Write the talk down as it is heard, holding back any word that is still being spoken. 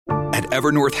At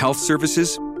Evernorth Health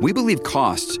Services, we believe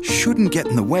costs shouldn't get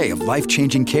in the way of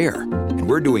life-changing care, and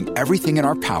we're doing everything in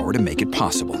our power to make it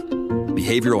possible.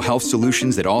 Behavioral health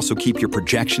solutions that also keep your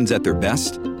projections at their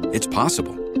best? It's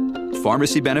possible.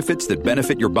 Pharmacy benefits that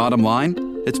benefit your bottom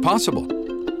line? It's possible.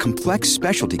 Complex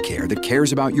specialty care that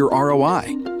cares about your ROI?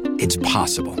 It's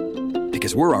possible.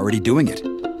 Because we're already doing it.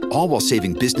 All while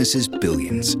saving businesses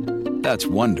billions. That's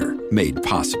Wonder made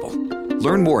possible.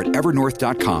 Learn more at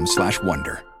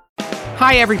evernorth.com/wonder.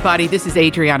 Hi, everybody. This is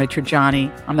Adriana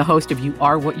Trajani. I'm the host of You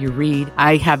Are What You Read.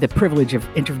 I have the privilege of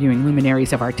interviewing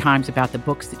luminaries of our times about the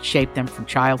books that shaped them from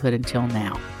childhood until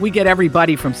now. We get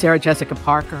everybody from Sarah Jessica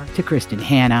Parker to Kristen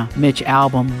Hanna, Mitch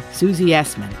Albom, Susie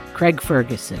Essman, Craig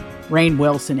Ferguson, Rainn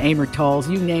Wilson, Amor Tolls,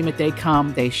 you name it, they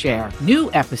come, they share.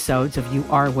 New episodes of You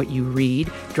Are What You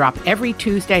Read drop every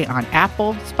Tuesday on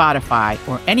Apple, Spotify,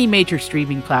 or any major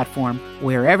streaming platform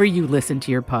wherever you listen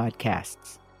to your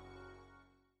podcasts.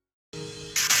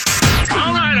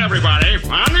 All right, everybody,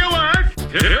 on the alert.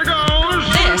 Here goes.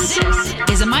 This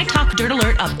is a My Talk Dirt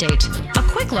Alert update. A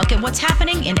quick look at what's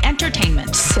happening in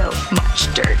entertainment. So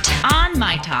much dirt. On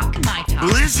My Talk. My Talk.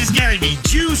 Well, this is going to be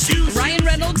juicy. Ryan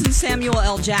Reynolds and Samuel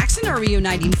L. Jackson are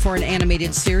reuniting for an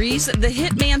animated series. The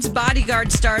Hitman's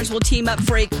Bodyguard stars will team up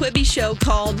for a Quibi show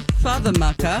called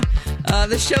Fathermucka.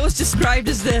 The show is described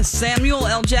as this: Samuel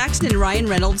L. Jackson and Ryan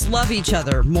Reynolds love each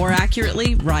other. More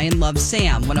accurately, Ryan loves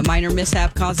Sam. When a minor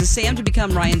mishap causes Sam to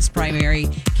become Ryan's primary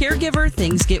caregiver,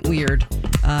 things get weird.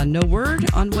 No word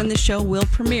on when the show will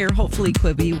premiere. Hopefully,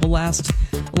 Quibi will last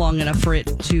long enough for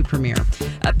it to premiere.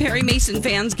 Perry Mason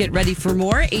fans, get ready for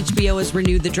more. HBO has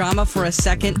renewed the drama for a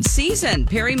second season.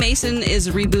 Perry Mason is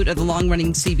a reboot of the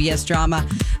long-running CBS drama,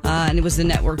 and it was the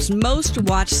network's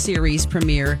most-watched series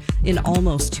premiere in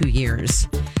almost 2 years.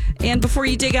 And before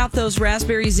you dig out those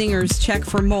raspberry zingers, check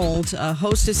for mold.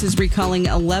 Hostess is recalling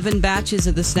 11 batches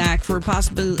of the snack for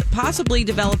possibly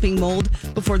developing mold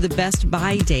before the best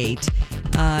buy date.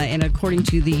 And according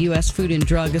to the U.S. Food and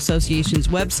Drug Association's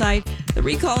website, the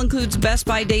recall includes best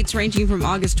buy dates ranging from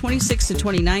August 26th to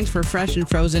 29th for fresh and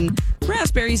frozen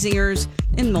raspberry zingers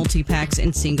in multi-packs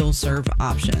and single-serve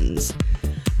options.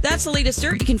 That's the latest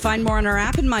dirt. You can find more on our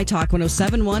app and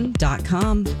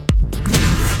mytalk1071.com.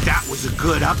 That was a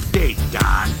good update,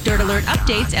 Don. Dirt Alert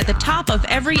updates at the top of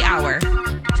every hour.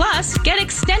 Plus, get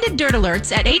extended Dirt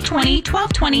Alerts at 8:20,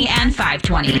 12:20, and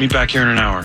 5:20. Meet back here in an hour.